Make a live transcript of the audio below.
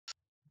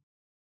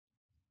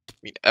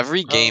mean,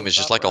 every game is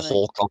just stop like a running.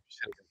 whole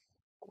competition.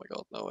 Oh my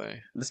god, no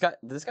way. This guy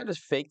just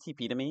fake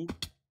TP to me.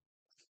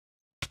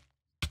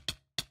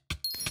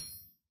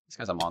 This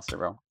guy's a monster,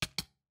 bro. I'm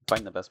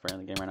fighting the best player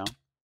in the game right now.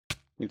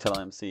 You tell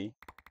MC.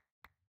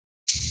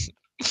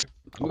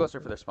 I'm gonna go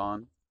straight for their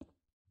spawn.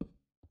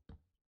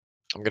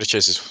 I'm gonna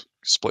chase this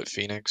split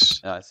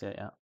Phoenix. Yeah, I see it,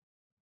 yeah.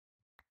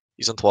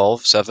 He's on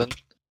 12, 7.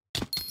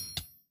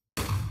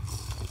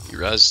 You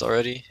rezzed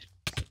already?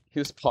 He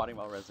was plotting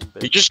while rezzing,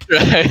 bitch. He just.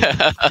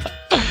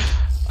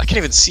 I can't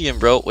even see him,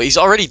 bro. Wait, he's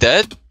already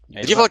dead?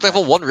 Yeah, Did you have like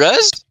level 1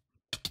 res?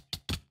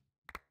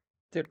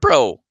 Dude.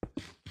 Bro.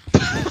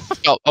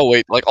 oh,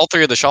 wait, like all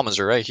 3 of the shamans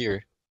are right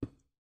here.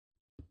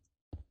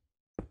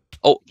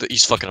 Oh,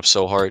 he's fucking up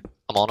so hard.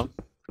 I'm on him.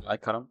 I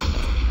cut him.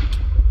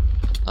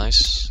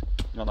 Nice.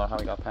 I don't know how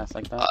he got past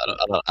like that.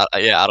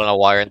 I don't know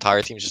why our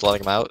entire team's just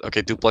letting him out.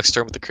 Okay, duplex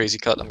turn with the crazy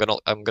cut. I'm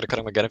gonna cut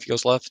him again if he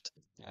goes left.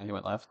 Yeah, he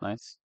went left.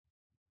 Nice.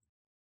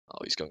 Oh,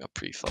 he's going up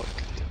pre-fuck.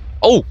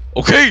 Oh,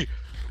 okay.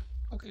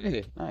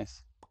 Okay,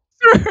 nice.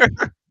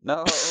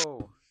 No,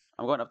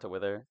 I'm going up to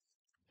Wither.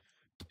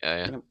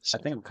 Yeah. I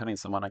think I'm cutting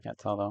someone. I can't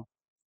tell though.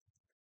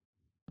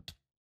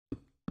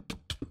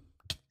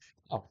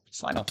 Oh,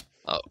 sign up.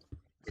 Oh.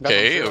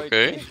 Okay.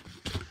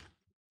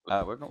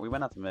 We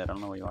went out to mid. I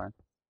don't know where you are.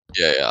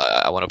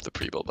 Yeah. I went up the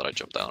pre-build, but I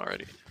jumped down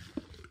already.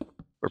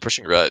 We're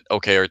pushing red.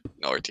 Okay,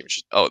 our team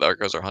should. Oh, there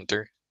goes our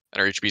hunter,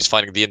 and our HB is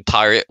fighting the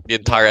entire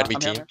enemy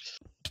team.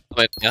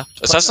 But yeah,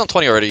 Assassin's on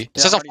 20 already.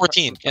 Assassin's on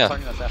 14. Yeah.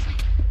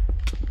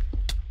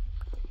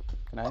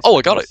 Oh,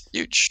 I got it.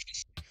 Huge.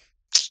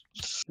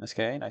 Nice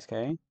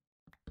K.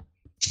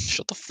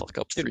 Shut the fuck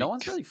up, dude. freak. No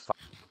one's really.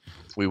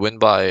 We win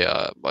by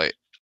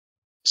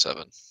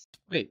 7.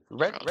 Wait,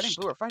 red and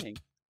blue are fighting.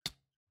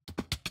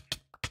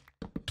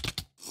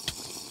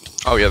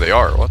 Oh yeah, they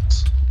are. What?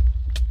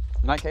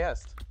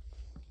 9KS.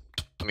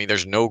 I mean,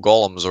 there's no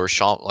golems or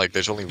shop. Like,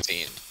 there's only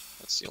 15.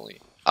 That's the only.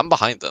 I'm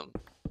behind them.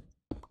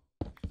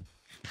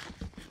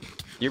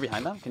 You're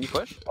behind them? Can you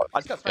push? I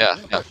just got sprayed.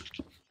 Yeah.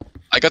 Push.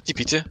 I got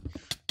TP too.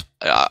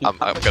 Yeah, I'm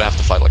gonna have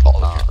to fight like all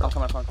of them. Here, I'm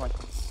coming.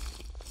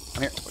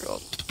 I'm here. Oh my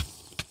god.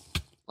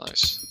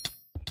 Nice.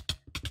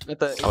 I'm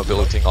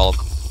abilitying all of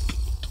them.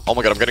 Oh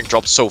my god, I'm getting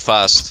dropped so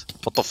fast.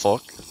 What the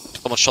fuck?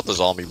 Someone shot the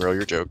zombie, bro.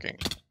 You're joking.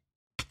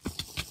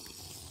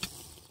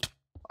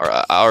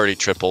 Alright, I already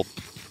tripled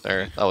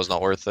there. That was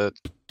not worth it.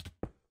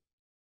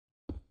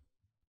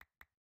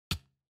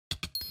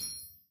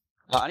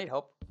 I need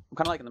help. I'm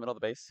kind of like in the middle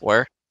of the base.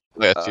 Where?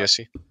 Oh, yeah,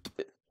 TSC.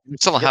 I'm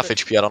still on half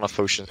HP. I don't have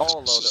potions.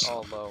 All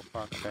low.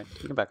 Fuck, okay.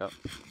 You can back up.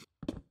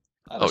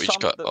 Oh, you just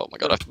got. Oh my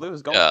god.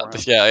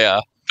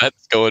 Yeah.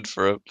 That's going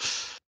for him.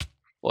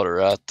 What a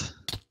rat.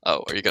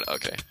 Oh, are you gonna?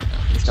 Okay.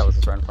 This guy was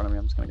just right in front of me.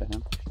 I'm just gonna get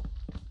him.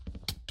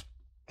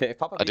 Okay,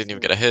 I didn't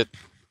even get a hit.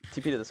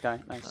 TP to this guy.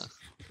 Nice.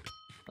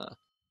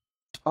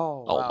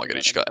 Oh wow, my god,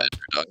 he just got entered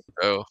done,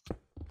 bro.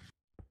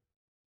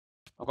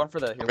 I'm going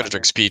for the. I'm gonna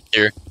drink speed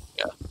here.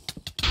 Yeah.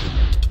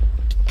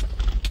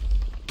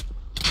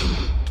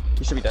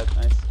 He should be dead.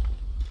 Nice.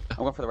 I'm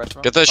going for the red.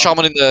 Get the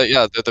shaman in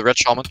the red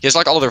shaman. He has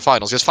like all of their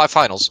finals. He has 5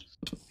 finals.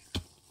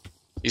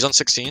 He's on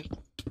 16.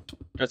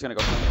 Red's gonna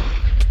go.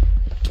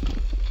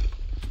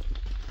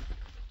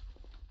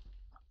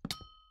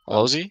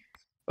 Oh, is he?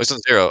 Oh, he's on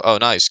 0. Oh,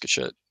 nice. Good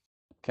shit.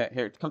 Okay,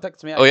 here, come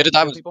text me. Oh, he had a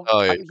diamond.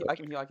 Oh, yeah. I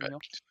can heal.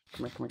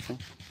 Come here.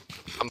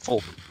 I'm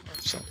full.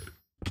 So.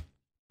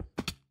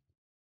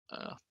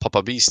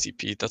 Papa Beast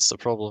TP, that's the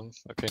problem.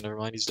 Okay, never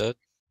mind, he's dead.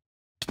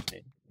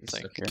 Okay,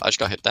 I just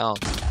got hit down.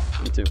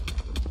 Me too.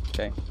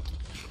 Okay.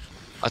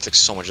 I took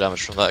so much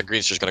damage from that.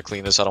 Green's just gonna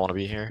clean this. I don't want to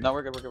be here. No,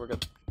 we're good.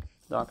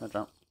 They're not gonna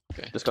jump.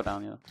 Okay. Just go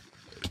down, yeah.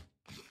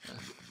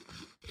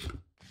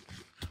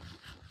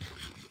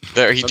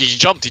 There, he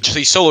jumped.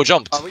 He solo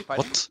jumped. Are we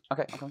fighting? What?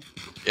 Okay.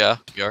 Yeah,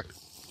 we are.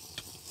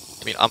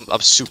 I mean, I'm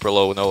super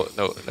low. No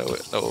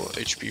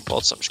HP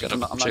pots. I'm just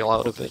gonna chill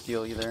out of it.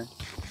 Heal either.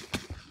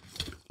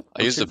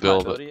 I used the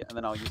build, and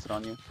then I'll use it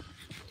on you.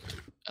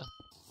 Yeah.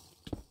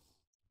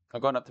 I'm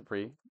going up to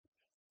pre.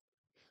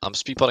 I'm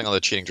speed potting on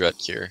the cheating dread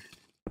here.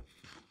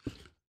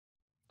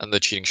 And the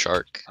cheating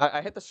shark.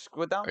 I hit the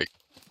squid down. Right.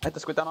 I hit the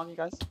squid down on you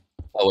guys.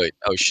 Oh wait.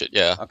 Oh shit.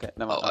 Yeah. Okay.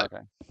 Never mind.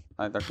 Okay.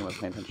 Our team was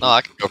paying attention. No,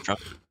 I can go for him.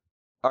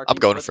 I'm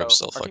going for him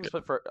still.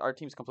 Our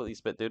team's completely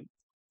split, dude.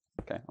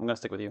 Okay, I'm gonna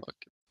stick with you.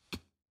 Okay.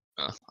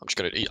 I'm just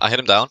gonna. I hit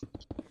him down.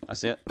 I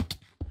see it.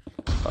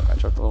 Fuck, I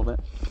choked a little bit.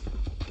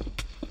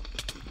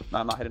 No,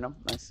 I'm not hitting him.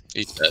 Nice.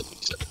 He's dead.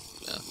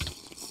 Yeah.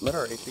 Let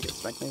our HP get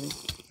spiked, maybe.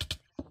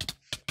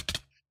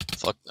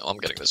 Fuck no, I'm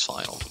getting this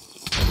final.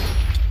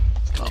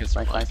 Oh, nice.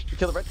 You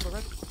kill the red.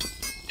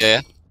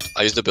 Yeah.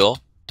 I used the bill.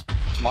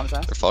 I'm on his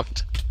ass. They're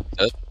fucked.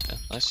 Dead. Yeah,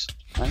 nice.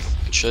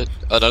 Good shit.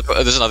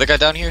 There's another guy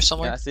down here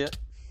somewhere. Yeah, I see it.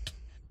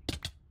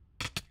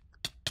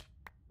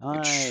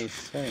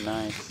 Nice. Very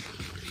nice.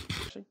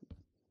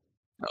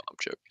 No, I'm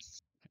joking.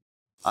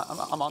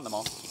 I'm on them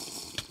all.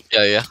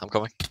 Yeah, I'm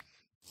coming.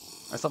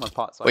 I still have my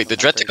pot. So wait, the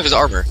dread took off his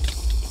armor.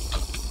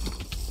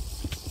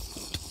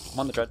 I'm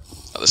on the dread.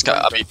 Oh, this guy.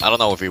 I mean, I don't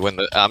know if we win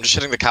the. I'm just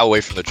hitting the cow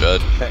away from the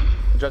dread. Okay,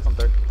 the dread's on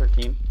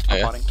 13.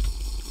 I'm potting.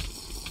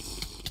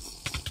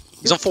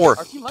 He's on 4.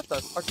 Our team left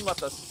us. Our team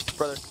left us,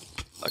 brother.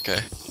 Okay.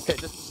 Okay,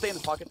 just stay in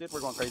this pocket, dude. We're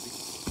going crazy.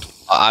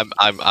 I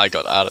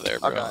got out of there,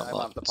 bro. Okay, I'm I'm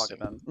not out of the pocket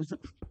then.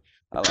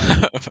 I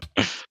lied.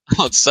 I'm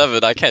on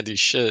 7. I can't do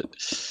shit.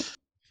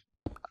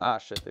 Ah,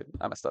 shit, dude.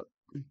 I messed up.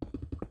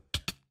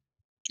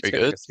 Are you It's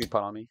gonna good? take a speed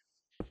pot on me.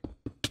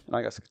 And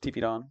I got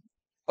TP'd on.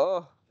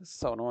 Oh, this is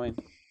so annoying.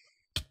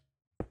 I'm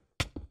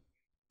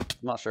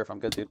not sure if I'm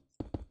good, dude.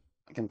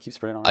 I can keep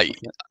sprinting on. I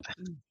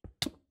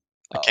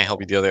can't help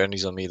you. The other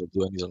end's on me. The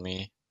blue end's on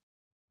me.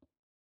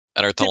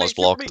 And our tunnel is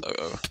blocked.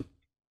 Uh-oh.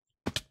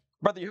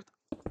 Brother, you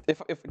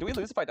have if do we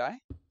lose if I die?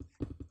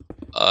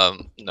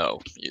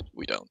 No,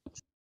 we don't.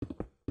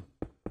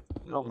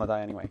 I'm gonna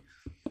die anyway.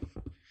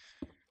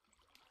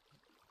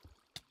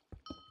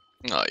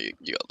 No,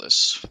 you got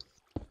this.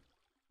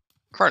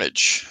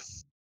 Carnage.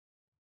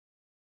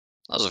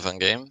 That was a fun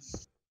game.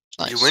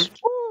 Nice. You win?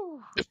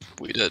 Woo! Yep,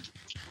 we did.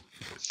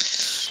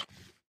 That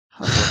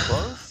was so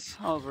close.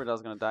 I was worried I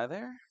was gonna die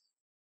there.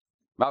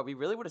 Wow, we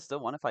really would have still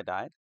won if I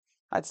died.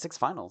 I had 6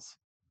 finals.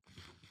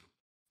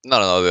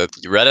 No.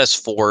 The red has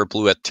 4,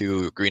 blue at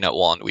 2, green at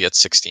 1. We had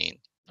 16.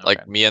 Okay.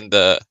 Like me and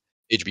the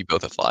HB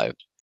both at 5.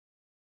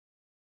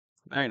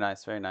 Very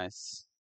nice, very nice.